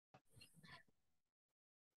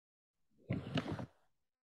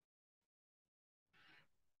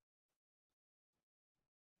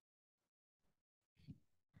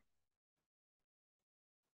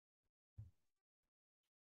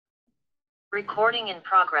Recording in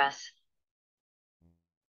progress.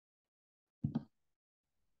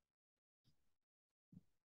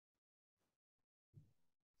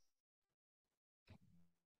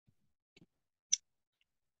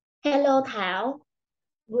 Hello, Thảo.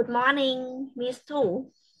 Good morning, Miss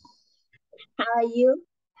Tu. How are you?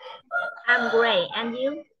 I'm great, and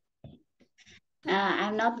you?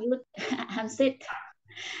 I'm not good. I'm sick.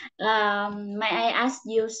 May I ask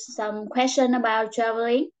you some question about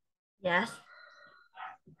traveling? Yes,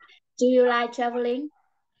 Do you like traveling?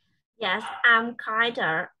 yes, I'm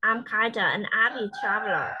kinda an avid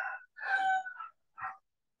traveler.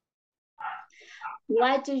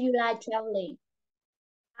 Why do you like traveling?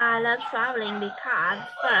 I love traveling because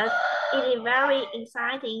first, it is very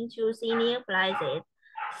exciting to see new places.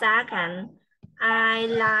 Second, I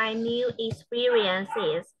like new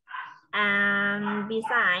experiences. And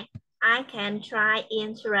besides, I can try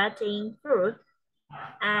interesting food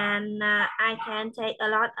and I can take a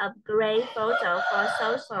lot of great photos for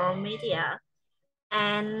social media.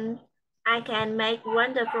 And I can make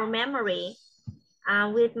wonderful memory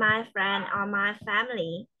with my friend or my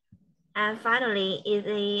family. And finally, it's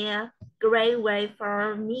a great way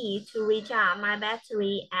for me to recharge my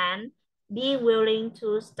battery and be willing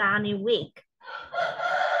to start a week.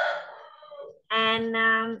 And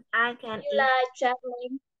I Do can you eat like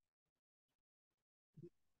traveling?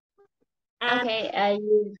 and, Okay.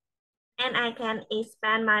 and I can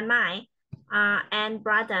expand my mind and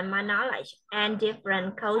broaden my knowledge and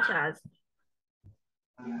different cultures.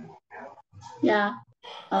 Yeah.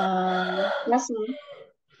 That's all.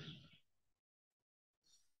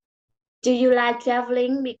 Do you like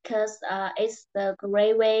traveling because it's the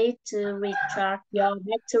great way to recharge your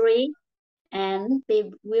battery and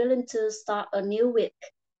be willing to start a new week?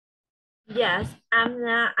 Yes, I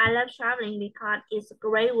love traveling because it's a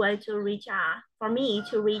great way to recharge, for me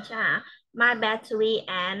to recharge my battery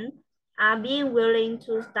and be willing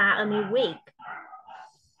to start a new week.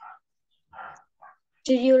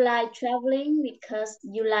 Do you like traveling because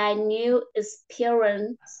you like new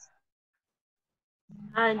experience?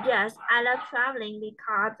 Yes, I love traveling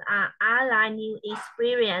because I like new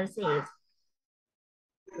experiences.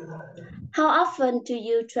 How often do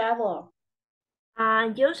you travel?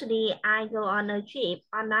 Usually I go on a trip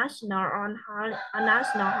on national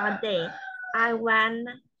holiday. I when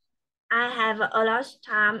I have a lot of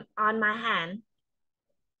time on my hand.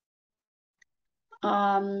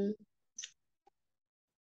 Um,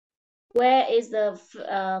 where is the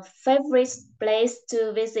favorite place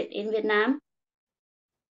to visit in Vietnam?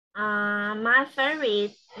 My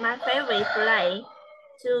favorite place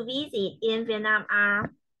to visit in Vietnam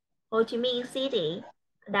are Ho Chi Minh City,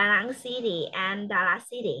 Da Nang City, and Đà Lạt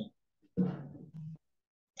City.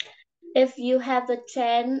 If you have the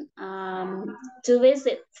chance to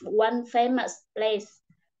visit one famous place,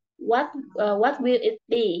 what will it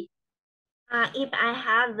be? If I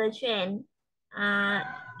have the chance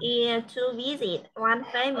to visit one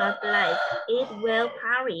famous place, it will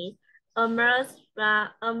Paris, a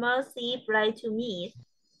place to me.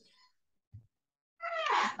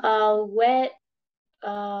 Uh, where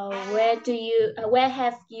where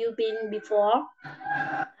have you been before?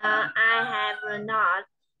 I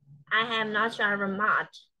have not traveled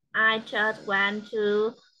much. I just went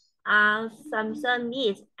to Samson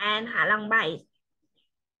Beach and Hạ Long Bay.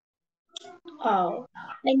 Oh,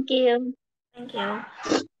 thank you. Thank you.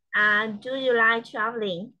 Do you like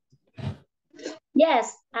traveling?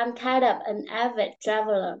 Yes, I'm kind of an avid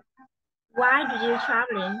traveler. Why do you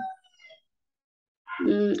traveling?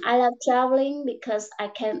 I love traveling because I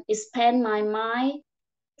can expand my mind,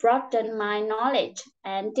 broaden my knowledge,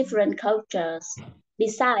 and different cultures.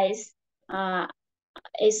 Besides, uh,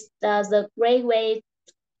 it's the great way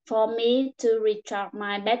for me to recharge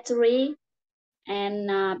my battery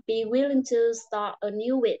and be willing to start a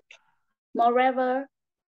new week. Moreover,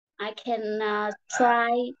 I can try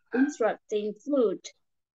interesting food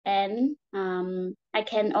and I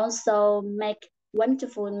can also make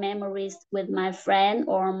wonderful memories with my friend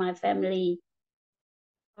or my family.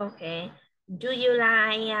 Okay. Do you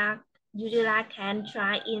like uh, do you like can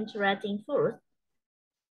try interesting food?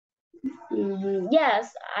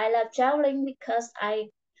 Yes, I love traveling because I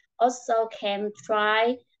also can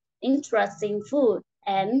try interesting food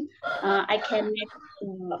and I can make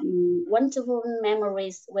wonderful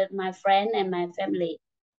memories with my friend and my family.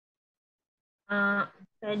 Uh,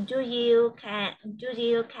 do you can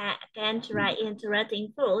try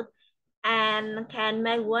interesting food and can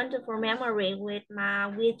make wonderful memory with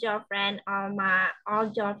your friend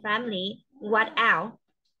or your family? What else?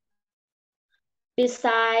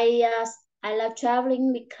 Besides, I love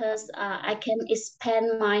traveling because I can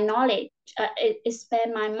expand my knowledge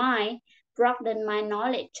expand my mind, broaden my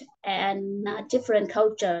knowledge, and different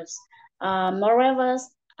cultures. Moreover,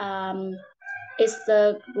 it's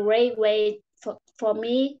a great way for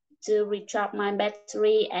me to recharge my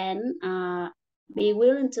battery and be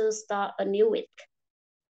willing to start a new week.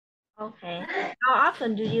 Okay. How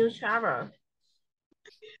often do you travel?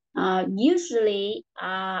 Usually,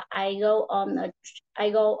 I go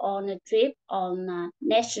on a trip on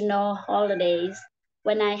national holidays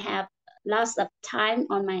when I have lots of time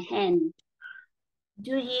on my hand.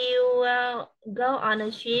 Do you go on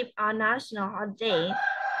a trip on national holiday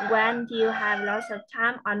when do you have lots of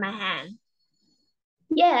time on my hand?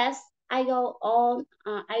 Yes, I go on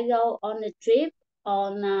a trip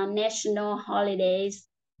on national holidays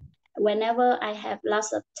whenever I have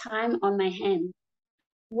lots of time on my hand.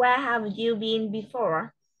 Where have you been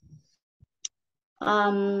before?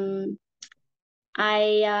 Um,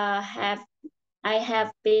 I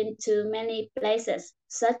have been to many places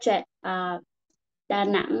such as Đà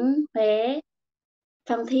Nẵng, Huế,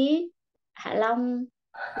 Phan Thiết, Hạ Long,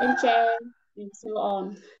 Bến Tre, and so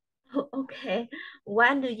on. Okay.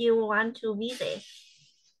 When do you want to visit?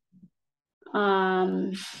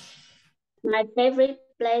 Um, my favorite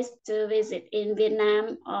place to visit in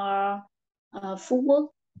Vietnam are Phú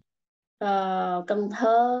Quốc, Cần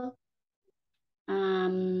Thơ,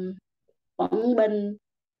 Quảng Bình.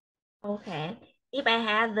 Okay. If I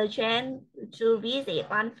had the chance to visit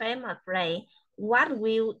one famous place, what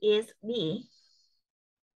will it be?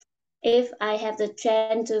 If I have the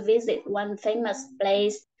chance to visit one famous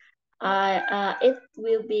place, it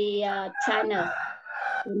will be China,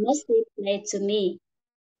 the most place to me.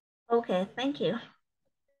 Okay, thank you.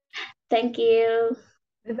 Thank you.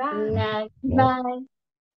 Goodbye. Bye.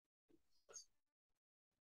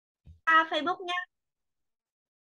 Facebook nha.